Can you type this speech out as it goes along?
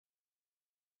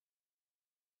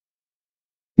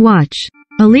Watch.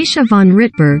 Alicia von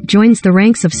Rittberg joins the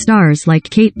ranks of stars like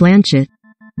Cate Blanchett.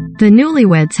 The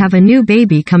newlyweds have a new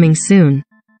baby coming soon.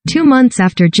 2 months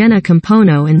after Jenna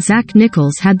Compono and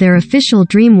Nichols had their official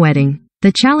dream wedding,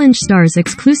 the challenge stars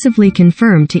exclusively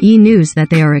confirmed to E! News that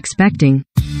they are expecting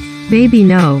baby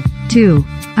no. 2.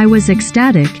 I was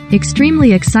ecstatic,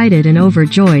 extremely excited and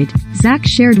overjoyed, Zach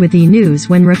shared with E! News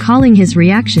when recalling his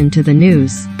reaction to the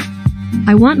news.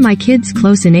 I want my kids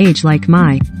close in age like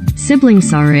my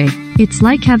siblings are. It's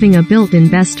like having a built-in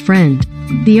best friend.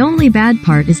 The only bad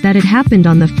part is that it happened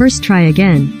on the first try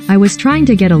again. I was trying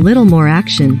to get a little more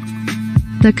action.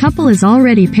 The couple is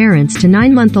already parents to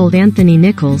 9-month-old Anthony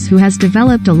Nichols, who has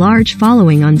developed a large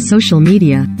following on social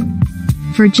media.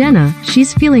 For Jenna,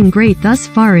 she's feeling great thus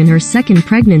far in her second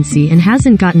pregnancy and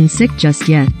hasn't gotten sick just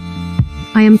yet.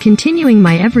 I am continuing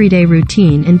my everyday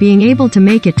routine and being able to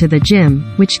make it to the gym,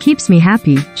 which keeps me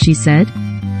happy, she said.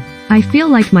 I feel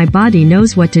like my body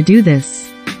knows what to do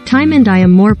this time and I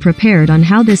am more prepared on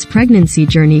how this pregnancy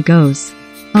journey goes.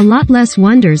 A lot less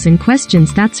wonders and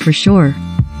questions, that's for sure.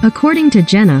 According to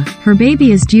Jenna, her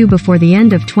baby is due before the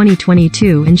end of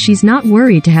 2022 and she's not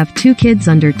worried to have 2 kids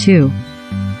under 2.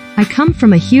 I come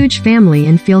from a huge family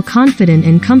and feel confident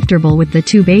and comfortable with the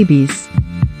 2 babies.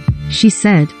 She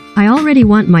said, I already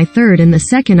want my third and the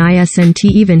second isn't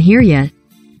even here yet.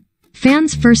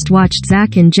 Fans first watched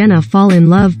Zach and Jenna fall in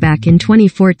love back in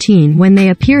 2014 when they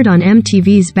appeared on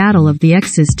MTV's Battle of the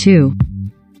Exes 2.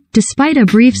 Despite a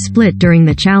brief split during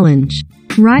the challenge,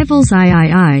 rivals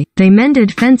they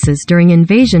mended fences during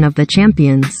Invasion of the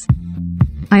Champions.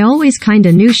 I always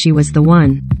kinda knew she was the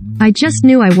one. I just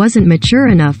knew I wasn't mature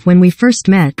enough when we first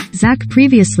met, Zach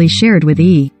previously shared with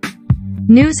E!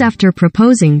 News after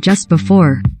proposing just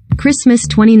before Christmas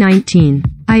 2019.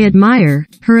 I admire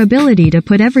her ability to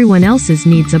put everyone else's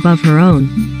needs above her own.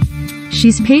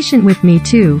 She's patient with me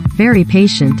too, very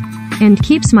patient, and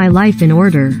keeps my life in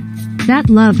order. That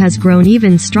love has grown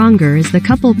even stronger as the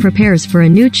couple prepares for a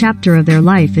new chapter of their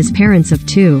life as parents of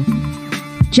 2.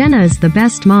 Jenna is the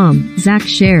best mom, Zach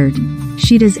shared.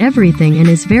 She does everything and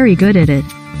is very good at it.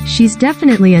 She's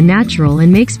definitely a natural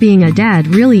and makes being a dad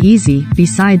really easy.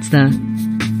 Besides the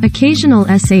occasional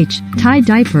tie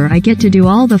diaper, I get to do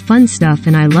all the fun stuff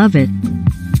and I love it.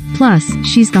 Plus,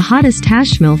 she's the hottest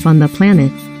hashmilf on the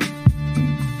planet.